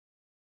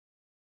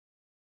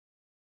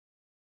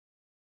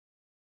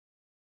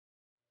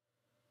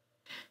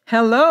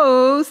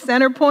Hello,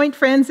 Centerpoint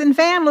friends and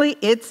family.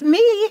 It's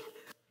me,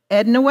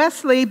 Edna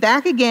Wesley,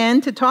 back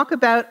again to talk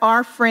about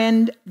our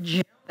friend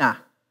Jonah.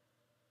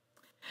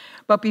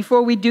 But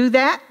before we do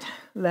that,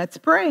 let's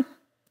pray.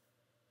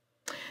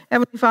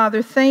 Heavenly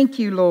Father, thank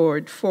you,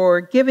 Lord,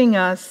 for giving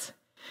us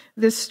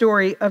this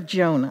story of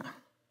Jonah.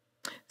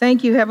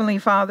 Thank you, Heavenly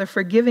Father,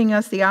 for giving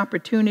us the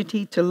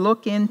opportunity to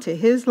look into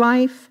his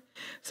life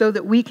so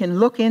that we can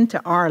look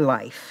into our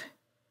life.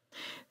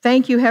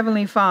 Thank you,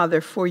 Heavenly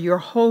Father, for your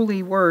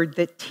holy word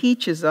that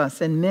teaches us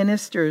and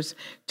ministers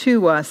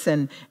to us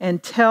and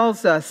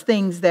tells us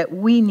things that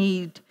we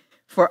need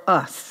for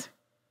us.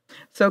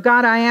 So,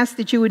 God, I ask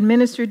that you would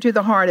minister to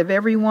the heart of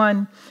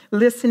everyone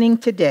listening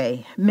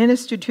today.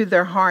 Minister to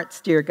their hearts,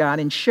 dear God,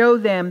 and show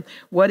them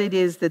what it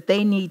is that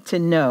they need to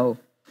know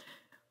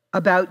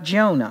about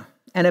Jonah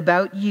and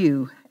about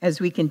you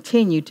as we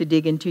continue to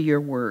dig into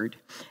your word.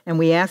 And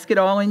we ask it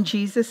all in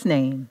Jesus'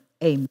 name.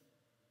 Amen.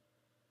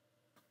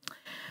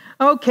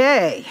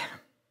 Okay,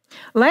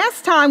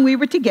 last time we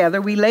were together,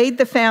 we laid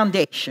the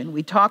foundation.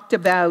 We talked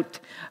about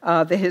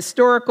the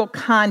historical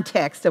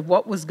context of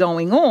what was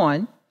going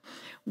on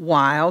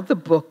while the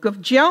book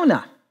of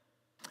Jonah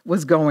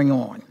was going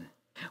on.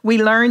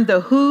 We learned the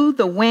who,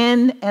 the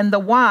when, and the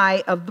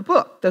why of the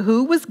book. The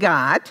who was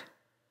God.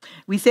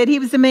 We said he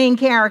was the main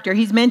character.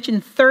 He's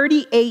mentioned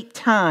 38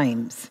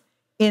 times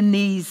in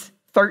these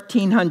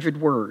 1,300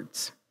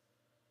 words.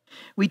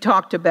 We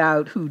talked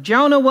about who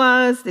Jonah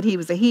was, that he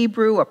was a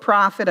Hebrew, a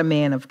prophet, a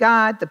man of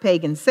God, the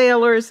pagan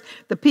sailors,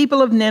 the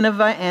people of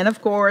Nineveh, and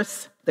of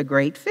course, the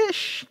great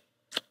fish.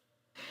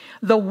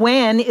 The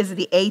when is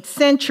the 8th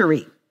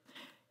century.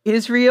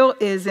 Israel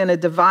is in a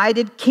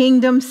divided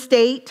kingdom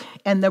state,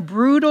 and the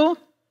brutal,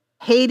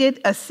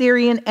 hated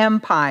Assyrian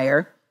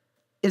Empire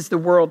is the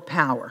world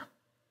power.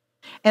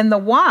 And the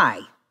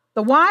why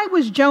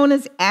was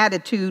Jonah's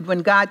attitude when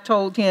God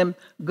told him,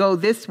 go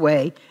this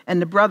way,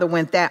 and the brother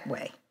went that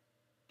way.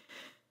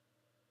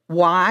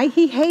 Why?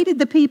 He hated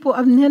the people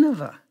of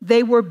Nineveh.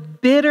 They were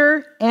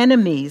bitter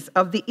enemies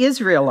of the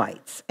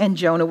Israelites, and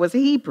Jonah was a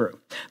Hebrew.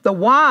 The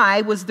why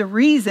was the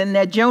reason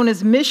that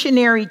Jonah's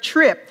missionary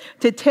trip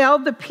to tell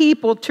the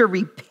people to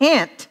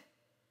repent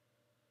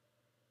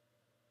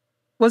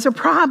was a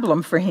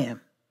problem for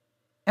him.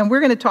 And we're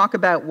going to talk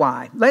about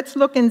why. Let's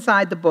look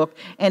inside the book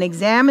and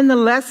examine the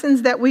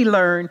lessons that we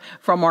learn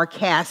from our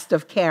cast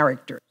of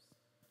characters.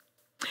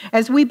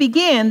 As we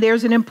begin,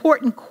 there's an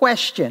important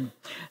question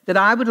that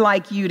I would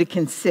like you to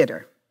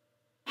consider.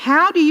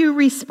 How do you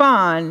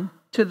respond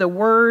to the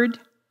word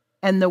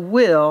and the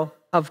will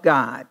of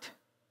God?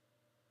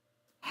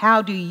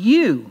 How do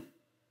you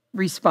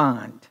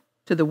respond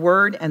to the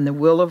word and the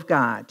will of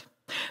God?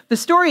 The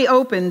story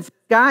opens,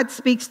 God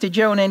speaks to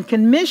Jonah and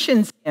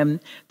commissions him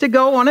to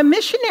go on a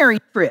missionary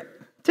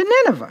trip to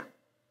Nineveh,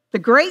 the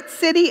great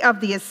city of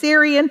the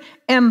Assyrian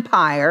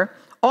Empire,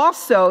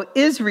 also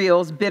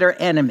Israel's bitter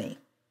enemy.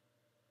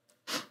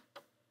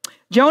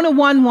 Jonah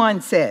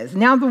 1:1 says,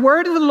 now the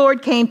word of the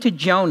Lord came to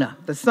Jonah,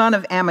 the son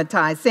of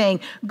Amittai, saying,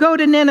 go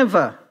to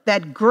Nineveh,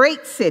 that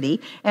great city,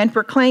 and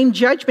proclaim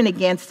judgment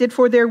against it,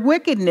 for their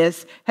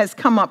wickedness has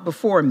come up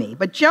before me.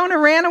 But Jonah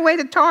ran away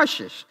to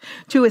Tarshish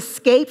to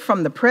escape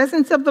from the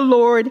presence of the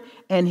Lord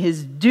and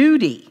his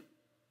duty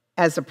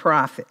as a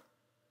prophet.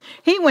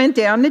 He went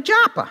down to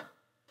Joppa.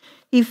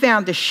 He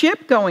found a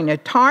ship going to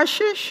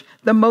Tarshish,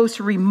 the most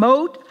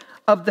remote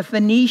of the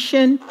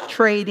Phoenician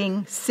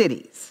trading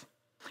cities.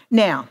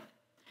 Now,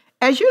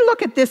 as you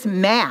look at this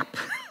map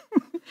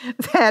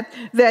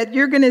that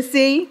you're going to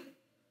see,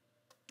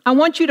 I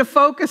want you to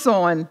focus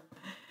on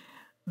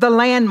the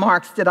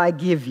landmarks that I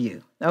give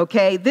you,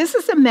 okay? This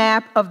is a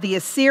map of the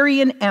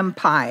Assyrian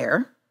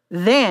Empire,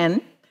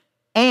 then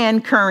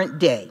and current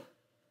day.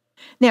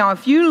 Now,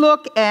 if you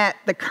look at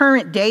the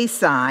current day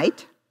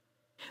side,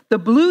 the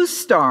blue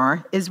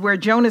star is where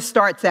Jonah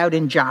starts out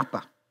in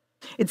Joppa.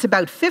 It's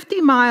about 50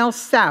 miles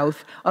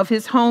south of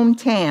his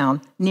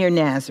hometown near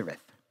Nazareth.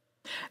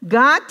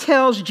 God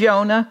tells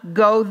Jonah,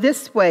 go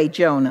this way,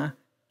 Jonah.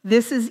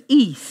 This is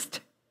east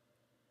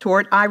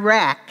toward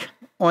Iraq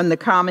on the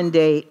current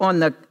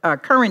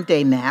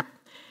day map.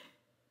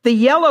 The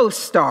yellow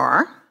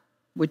star,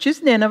 which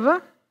is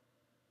Nineveh,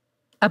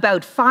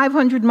 about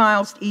 500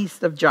 miles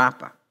east of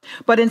Joppa.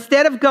 But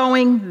instead of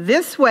going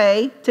this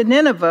way to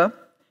Nineveh,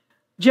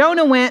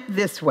 Jonah went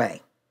this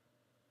way,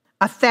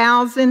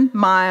 1,000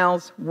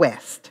 miles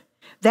west.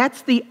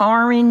 That's the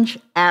orange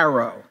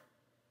arrow.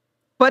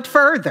 But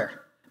further,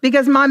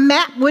 because my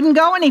map wouldn't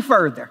go any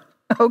further,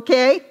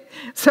 okay?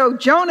 So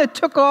Jonah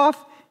took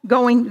off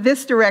going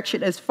this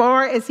direction as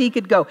far as he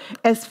could go,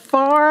 as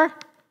far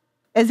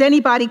as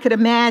anybody could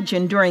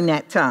imagine during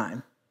that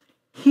time.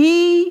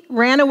 He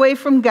ran away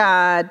from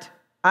God,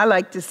 I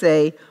like to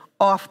say,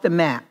 off the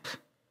map.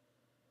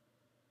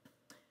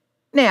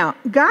 Now,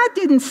 God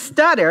didn't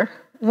stutter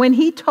when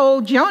he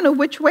told Jonah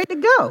which way to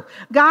go.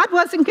 God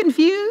wasn't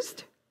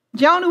confused.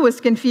 Jonah was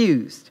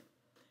confused.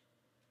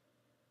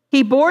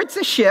 He boards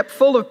a ship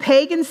full of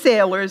pagan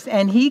sailors,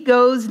 and he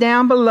goes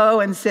down below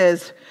and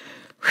says,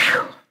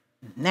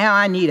 now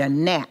I need a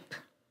nap.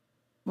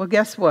 Well,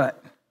 guess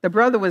what? The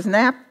brother was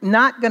not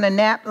going to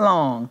nap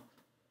long.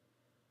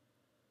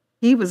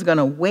 He was going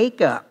to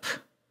wake up.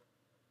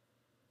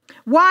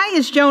 Why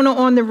is Jonah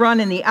on the run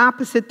in the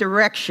opposite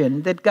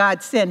direction that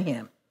God sent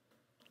him?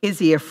 Is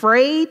he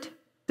afraid?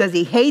 Does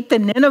he hate the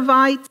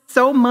Ninevites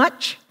so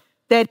much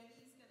that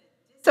he's going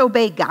to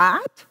disobey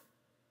God?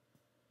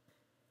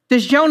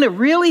 Does Jonah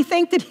really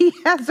think that he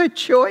has a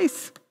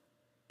choice?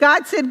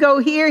 God said go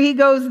here, he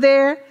goes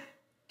there.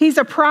 He's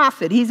a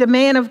prophet. He's a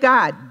man of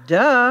God.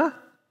 Duh.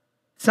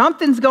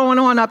 Something's going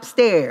on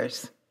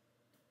upstairs.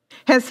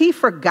 Has he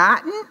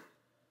forgotten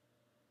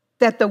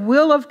that the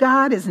will of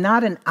God is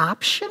not an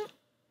option?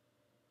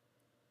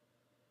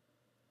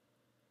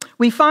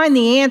 We find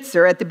the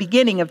answer at the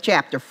beginning of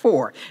chapter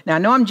 4. Now, I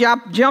know I'm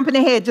jumping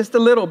ahead just a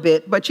little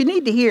bit, but you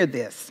need to hear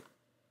this.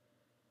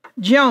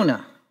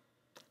 Jonah,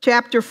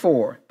 chapter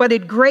 4. But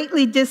it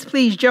greatly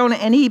displeased Jonah,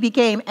 and he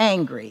became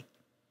angry.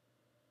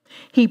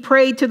 He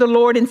prayed to the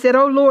Lord and said,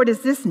 "Oh Lord,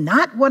 is this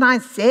not what I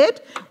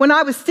said when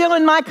I was still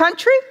in my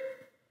country?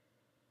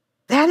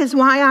 That is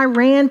why I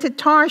ran to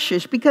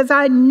Tarshish, because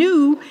I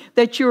knew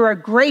that you're a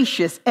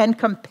gracious and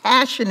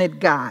compassionate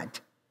God,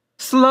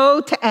 slow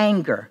to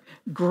anger,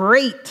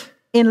 great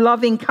in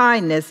loving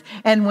kindness,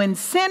 and when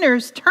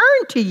sinners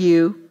turn to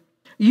you,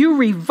 you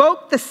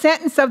revoke the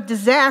sentence of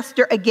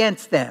disaster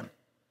against them."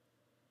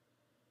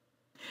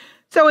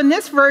 So in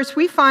this verse,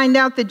 we find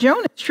out that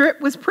Jonah's trip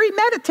was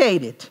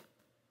premeditated.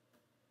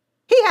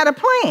 He had a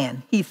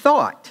plan, he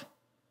thought.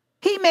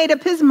 He made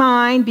up his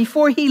mind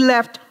before he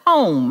left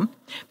home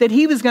that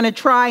he was going to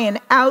try and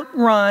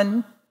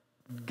outrun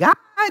God.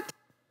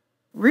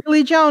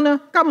 Really,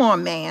 Jonah? Come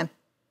on, man.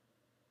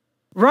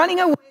 Running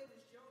away was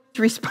Jonah's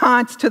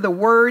response to the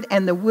word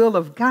and the will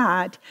of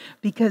God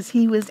because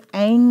he was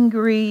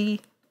angry.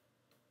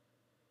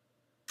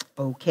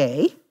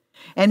 Okay.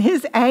 And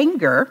his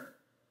anger,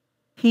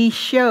 he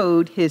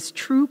showed his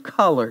true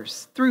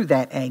colors through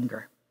that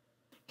anger.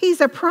 He's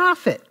a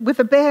prophet with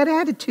a bad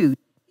attitude.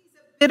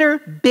 He's a bitter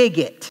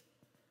bigot.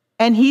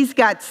 And he's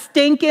got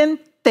stinking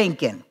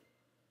thinking.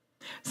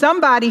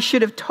 Somebody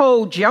should have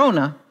told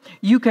Jonah,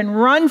 you can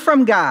run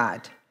from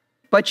God,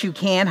 but you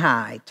can't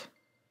hide.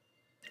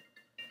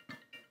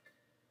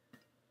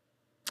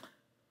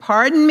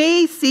 Pardon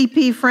me,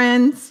 CP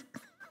friends.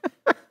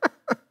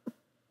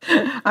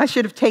 I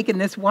should have taken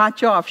this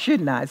watch off,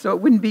 shouldn't I? So it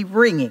wouldn't be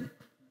ringing.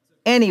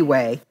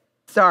 Anyway,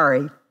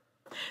 sorry.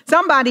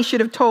 Somebody should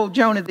have told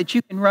Jonah that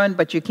you can run,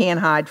 but you can't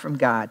hide from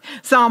God.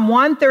 Psalm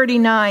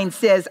 139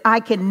 says,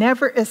 I can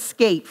never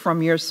escape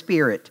from your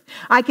spirit.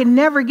 I can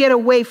never get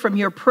away from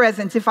your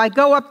presence. If I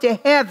go up to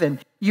heaven,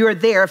 you're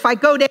there. If I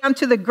go down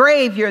to the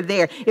grave, you're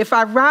there. If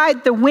I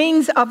ride the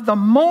wings of the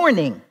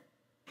morning,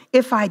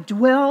 if I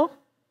dwell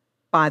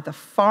by the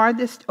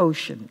farthest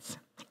oceans,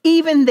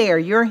 even there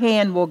your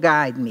hand will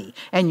guide me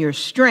and your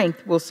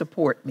strength will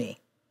support me.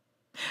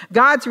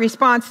 God's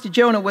response to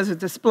Jonah was a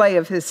display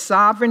of his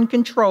sovereign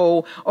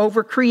control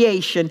over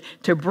creation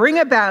to bring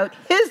about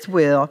his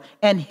will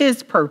and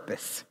his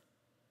purpose.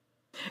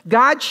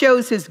 God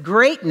shows his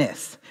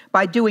greatness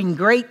by doing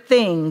great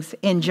things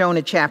in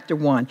Jonah chapter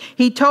 1.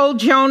 He told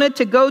Jonah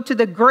to go to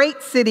the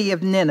great city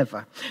of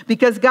Nineveh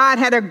because God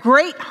had a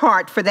great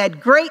heart for that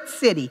great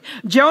city.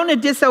 Jonah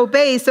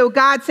disobeys, so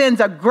God sends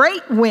a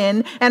great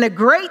wind and a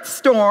great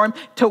storm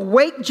to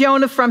wake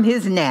Jonah from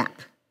his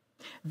nap.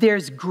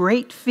 There's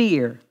great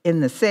fear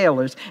in the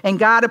sailors, and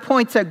God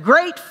appoints a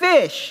great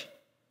fish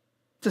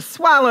to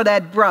swallow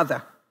that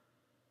brother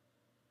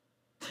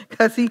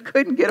because he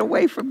couldn't get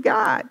away from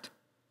God.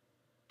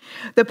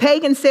 The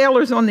pagan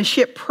sailors on the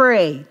ship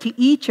pray to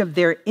each of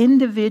their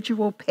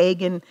individual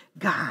pagan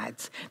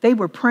gods. They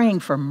were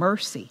praying for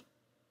mercy.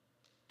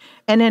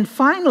 And then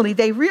finally,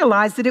 they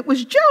realized that it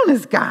was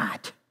Jonah's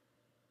God,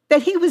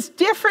 that he was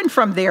different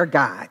from their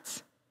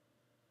gods,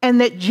 and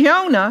that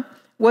Jonah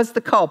was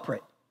the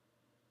culprit.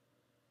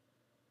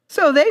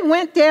 So they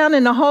went down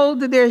in the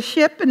hold of their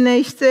ship and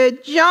they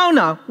said,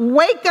 Jonah,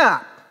 wake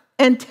up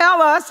and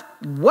tell us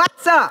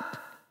what's up.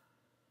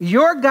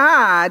 Your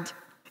God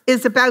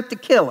is about to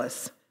kill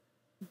us.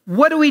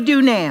 What do we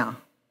do now?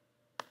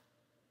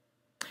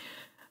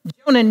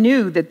 Jonah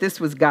knew that this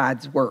was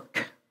God's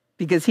work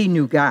because he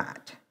knew God.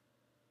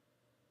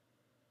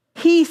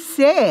 He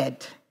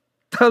said,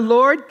 the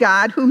Lord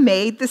God who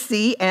made the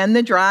sea and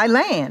the dry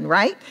land,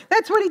 right?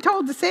 That's what he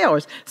told the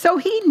sailors. So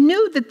he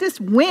knew that this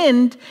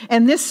wind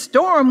and this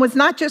storm was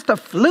not just a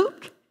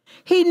fluke.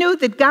 He knew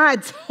that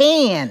God's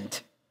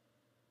hand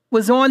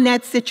was on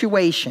that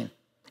situation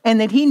and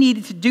that he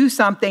needed to do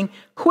something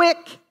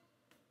quick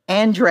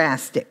and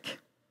drastic.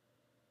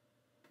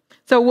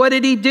 So what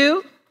did he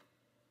do?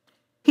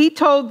 He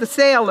told the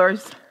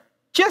sailors,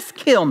 just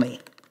kill me.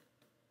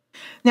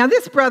 Now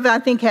this brother, I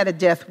think, had a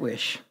death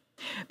wish.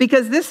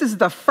 Because this is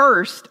the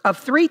first of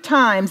 3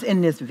 times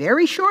in this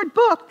very short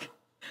book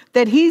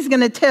that he's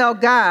going to tell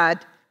God,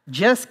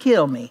 just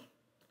kill me,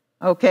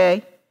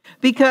 okay?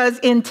 Because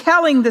in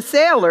telling the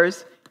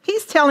sailors,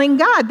 he's telling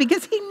God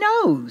because he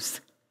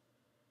knows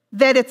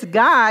that it's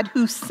God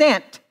who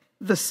sent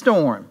the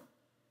storm.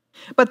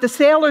 But the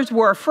sailors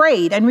were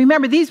afraid. And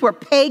remember, these were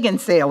pagan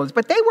sailors,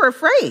 but they were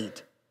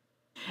afraid.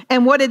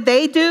 And what did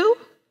they do?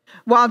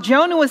 While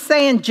Jonah was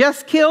saying,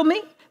 just kill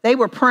me, they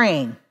were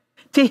praying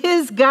to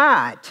his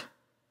God,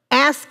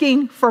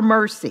 asking for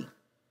mercy.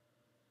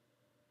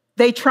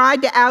 They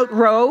tried to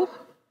outrow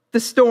the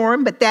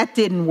storm, but that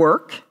didn't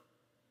work.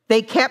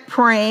 They kept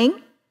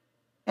praying,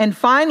 and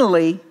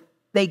finally,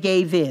 they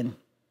gave in.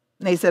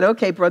 And they said,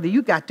 okay, brother,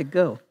 you got to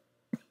go.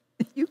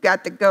 You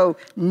got to go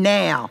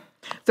now.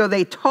 So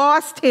they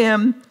tossed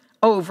him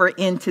over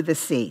into the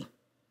sea.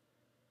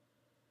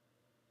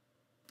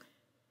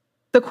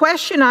 The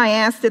question I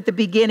asked at the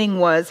beginning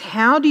was,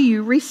 how do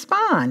you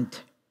respond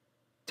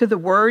to the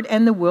word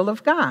and the will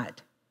of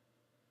God?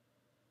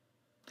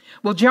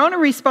 Well, Jonah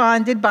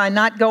responded by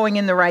not going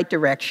in the right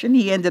direction.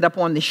 He ended up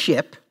on the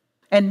ship,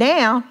 and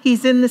now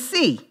he's in the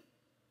sea.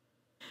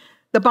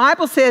 The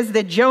Bible says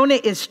that Jonah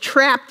is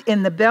trapped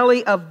in the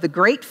belly of the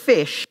great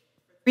fish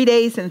 3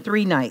 days and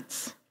 3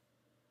 nights.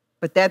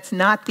 But that's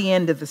not the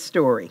end of the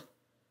story.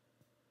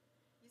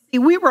 You see,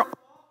 we were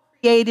all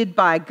created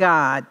by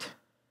God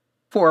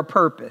for a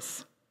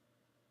purpose,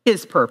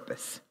 his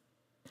purpose.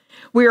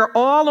 We are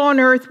all on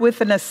earth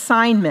with an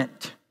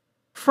assignment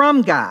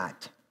from God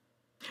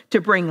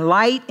to bring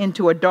light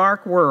into a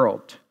dark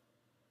world.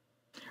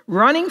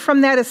 Running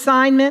from that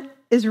assignment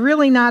is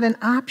really not an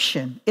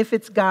option if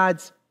it's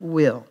God's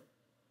will.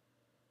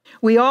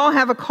 We all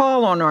have a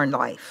call on our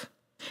life,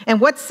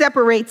 and what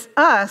separates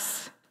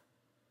us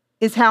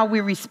is how we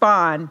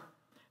respond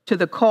to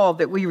the call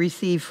that we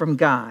receive from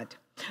God.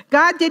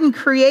 God didn't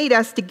create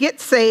us to get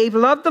saved,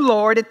 love the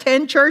Lord,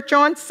 attend church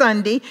on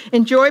Sunday,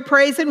 enjoy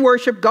praise and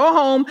worship, go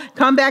home,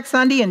 come back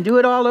Sunday, and do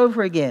it all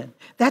over again.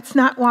 That's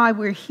not why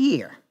we're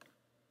here.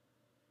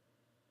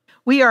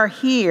 We are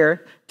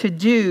here to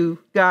do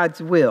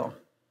God's will.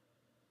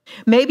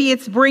 Maybe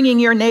it's bringing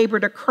your neighbor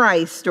to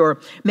Christ, or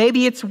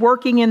maybe it's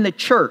working in the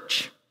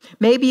church.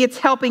 Maybe it's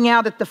helping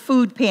out at the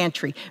food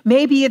pantry.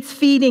 Maybe it's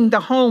feeding the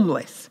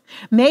homeless.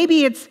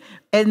 Maybe it's,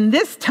 in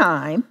this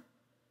time,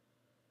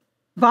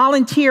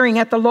 volunteering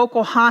at the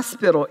local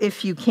hospital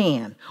if you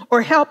can,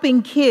 or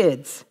helping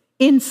kids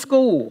in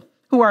school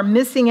who are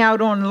missing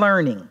out on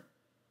learning.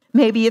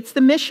 Maybe it's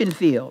the mission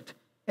field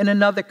in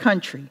another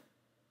country.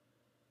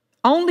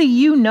 Only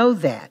you know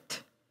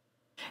that.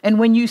 And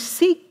when you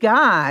seek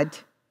God,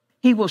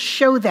 he will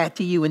show that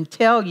to you and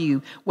tell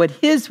you what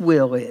his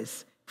will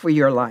is for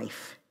your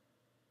life.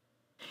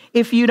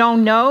 If you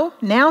don't know,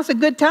 now's a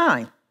good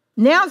time.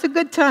 Now's a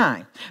good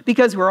time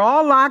because we're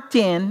all locked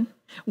in.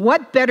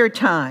 What better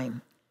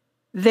time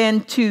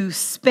than to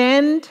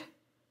spend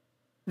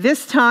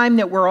this time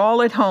that we're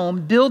all at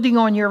home building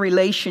on your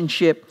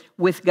relationship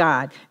with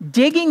God,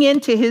 digging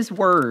into his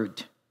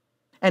word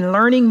and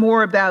learning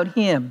more about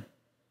him.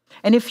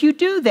 And if you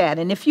do that,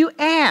 and if you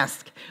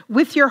ask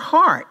with your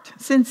heart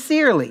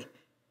sincerely,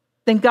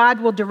 then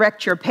God will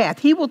direct your path.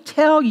 He will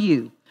tell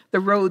you the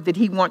road that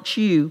he wants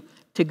you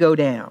to go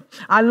down.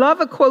 I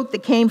love a quote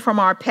that came from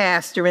our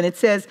pastor, and it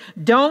says,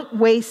 "Don't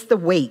waste the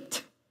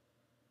wait.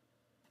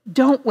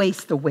 Don't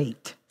waste the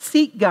wait.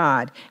 Seek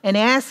God and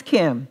ask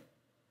him,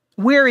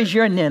 where is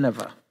your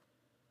Nineveh?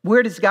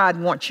 Where does God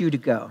want you to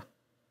go?"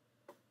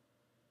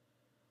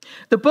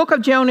 The book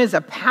of Jonah is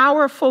a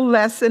powerful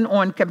lesson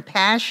on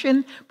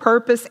compassion,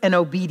 purpose, and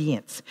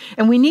obedience.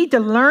 And we need to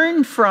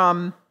learn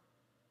from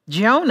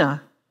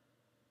Jonah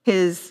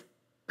his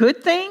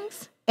good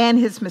things and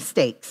his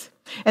mistakes.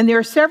 And there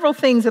are several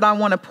things that I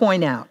want to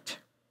point out.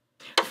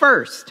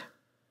 First,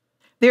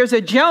 there's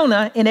a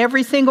Jonah in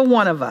every single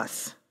one of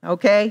us,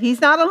 okay?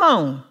 He's not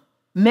alone.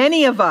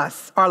 Many of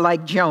us are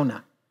like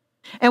Jonah,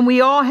 and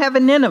we all have a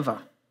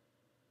Nineveh.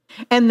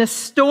 And the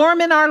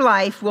storm in our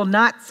life will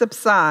not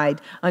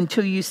subside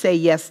until you say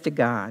yes to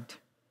God.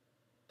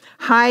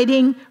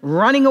 Hiding,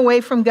 running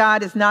away from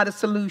God is not a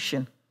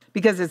solution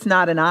because it's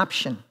not an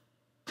option.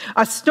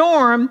 A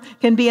storm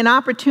can be an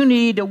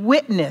opportunity to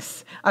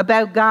witness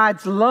about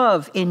God's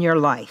love in your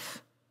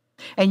life.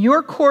 And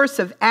your course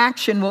of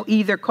action will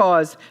either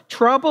cause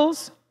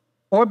troubles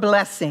or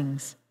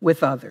blessings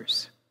with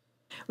others.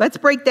 Let's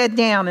break that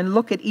down and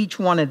look at each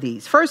one of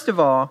these. First of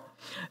all,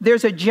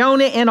 there's a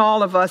Jonah in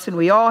all of us, and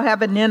we all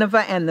have a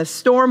Nineveh, and the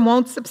storm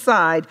won't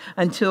subside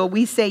until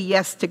we say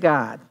yes to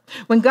God.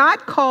 When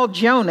God called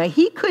Jonah,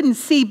 he couldn't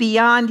see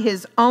beyond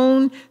his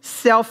own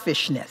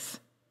selfishness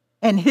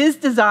and his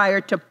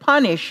desire to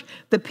punish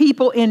the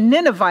people in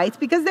Ninevites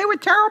because they were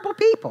terrible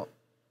people.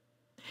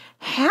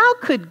 How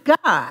could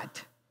God,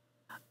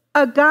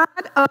 a God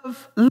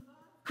of love,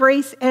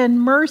 grace,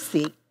 and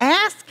mercy,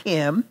 ask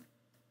him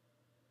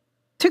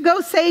to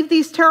go save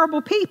these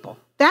terrible people?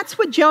 That's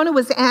what Jonah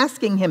was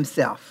asking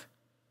himself.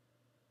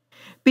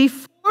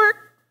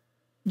 Before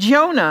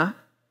Jonah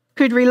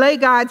could relay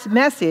God's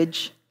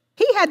message,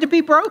 he had to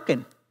be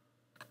broken.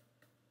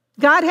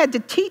 God had to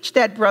teach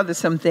that brother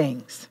some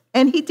things,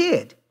 and he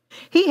did.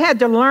 He had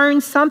to learn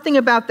something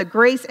about the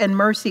grace and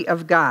mercy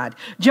of God.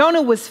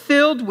 Jonah was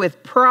filled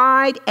with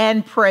pride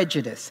and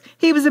prejudice.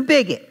 He was a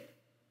bigot,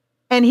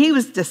 And he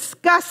was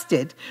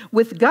disgusted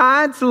with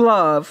God's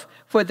love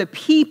for the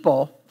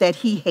people that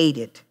he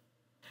hated.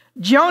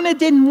 Jonah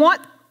didn't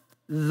want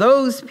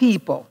those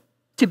people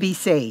to be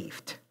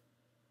saved.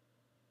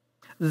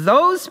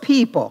 Those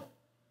people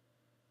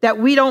that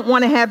we don't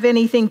want to have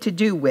anything to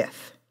do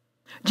with.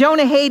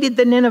 Jonah hated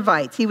the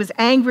Ninevites. He was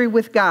angry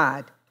with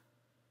God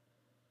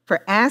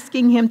for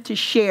asking him to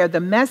share the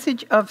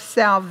message of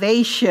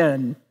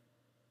salvation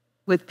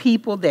with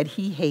people that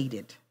he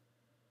hated.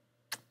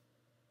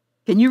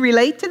 Can you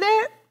relate to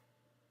that?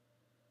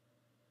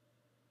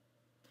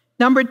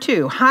 Number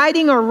 2,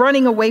 hiding or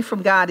running away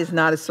from God is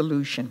not a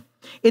solution.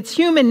 It's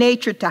human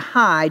nature to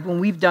hide when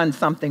we've done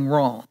something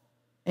wrong.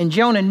 And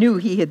Jonah knew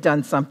he had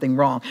done something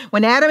wrong.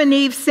 When Adam and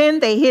Eve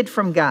sinned, they hid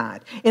from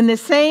God. In the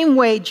same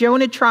way,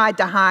 Jonah tried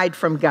to hide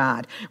from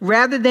God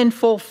rather than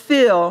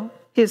fulfill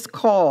his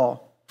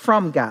call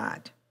from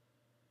God.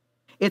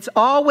 It's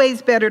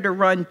always better to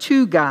run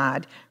to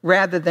God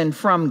rather than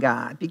from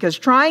God, because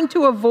trying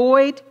to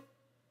avoid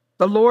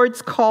the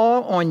Lord's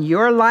call on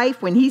your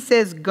life when he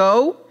says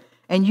go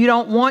and you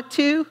don't want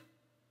to,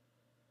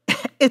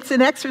 it's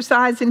an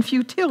exercise in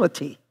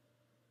futility.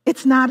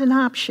 It's not an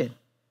option.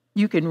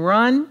 You can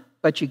run,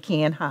 but you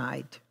can't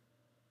hide.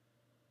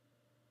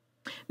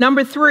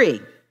 Number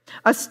 3,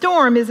 a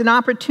storm is an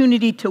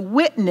opportunity to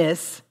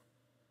witness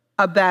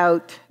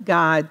about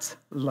God's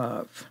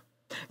love.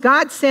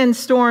 God sends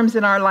storms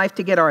in our life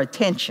to get our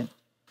attention.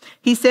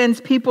 He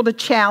sends people to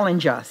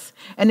challenge us.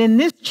 And in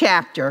this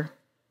chapter,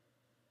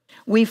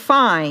 we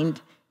find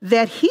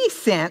that he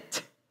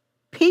sent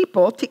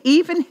people to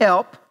even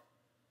help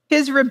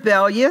his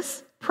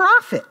rebellious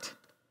prophet.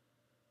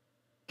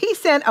 He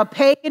sent a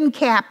pagan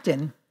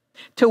captain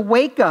to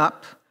wake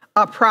up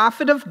a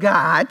prophet of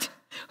God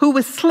who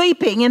was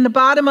sleeping in the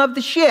bottom of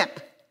the ship.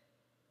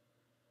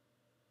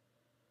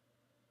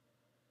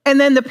 And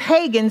then the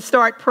pagans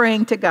start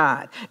praying to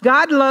God.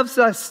 God loves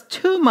us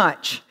too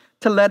much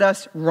to let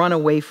us run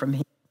away from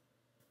him.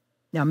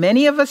 Now,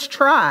 many of us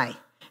try,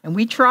 and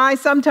we try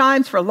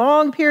sometimes for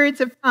long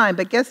periods of time,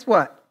 but guess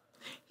what?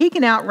 He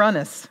can outrun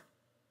us.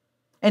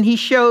 And he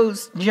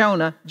shows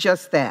Jonah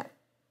just that.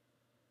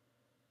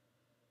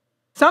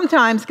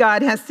 Sometimes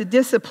God has to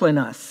discipline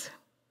us,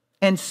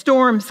 and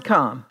storms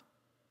come,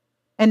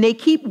 and they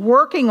keep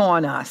working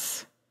on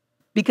us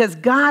because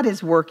God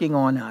is working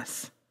on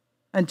us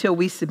until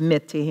we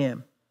submit to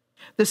him.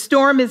 The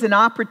storm is an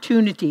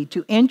opportunity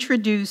to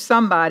introduce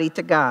somebody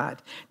to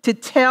God, to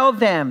tell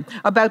them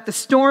about the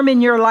storm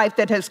in your life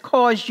that has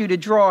caused you to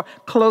draw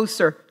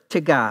closer to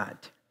God.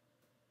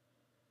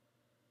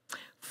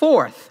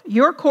 4th,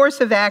 your course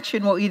of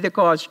action will either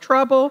cause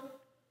trouble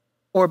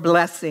or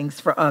blessings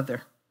for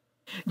others.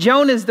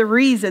 Jonah is the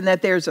reason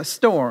that there's a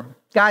storm.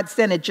 God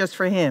sent it just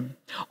for him.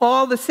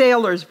 All the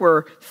sailors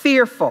were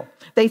fearful.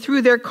 They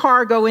threw their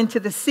cargo into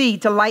the sea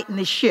to lighten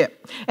the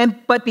ship.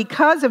 But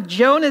because of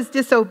Jonah's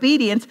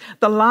disobedience,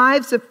 the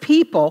lives of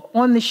people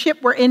on the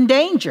ship were in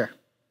danger.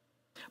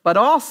 But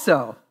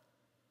also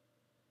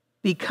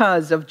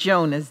because of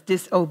Jonah's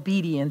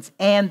disobedience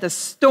and the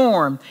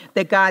storm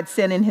that God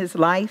sent in his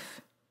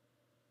life,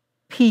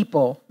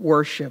 people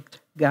worshiped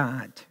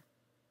God.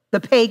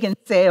 The pagan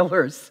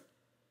sailors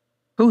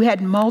who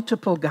had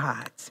multiple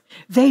gods,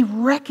 they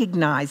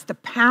recognized the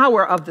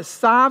power of the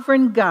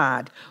sovereign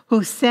God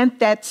who sent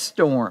that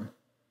storm,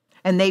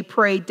 and they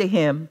prayed to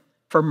him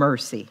for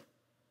mercy.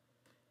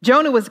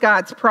 Jonah was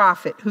God's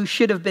prophet who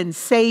should have been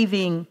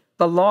saving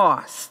the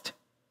lost.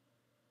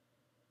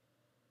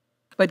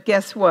 But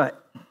guess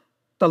what?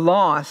 The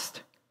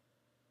lost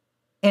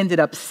ended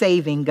up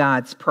saving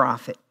God's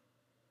prophet.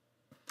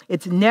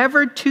 It's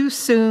never too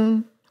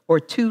soon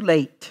or too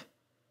late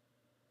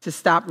to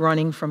stop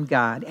running from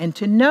God and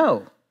to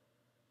know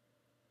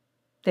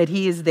that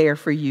he is there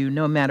for you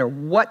no matter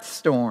what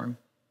storm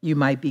you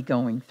might be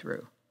going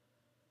through.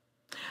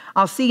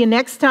 I'll see you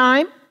next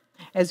time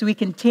as we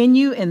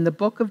continue in the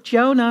book of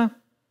Jonah,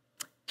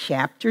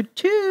 chapter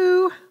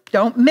 2.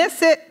 Don't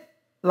miss it.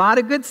 A lot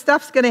of good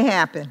stuff's going to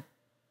happen.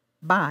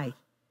 Bye.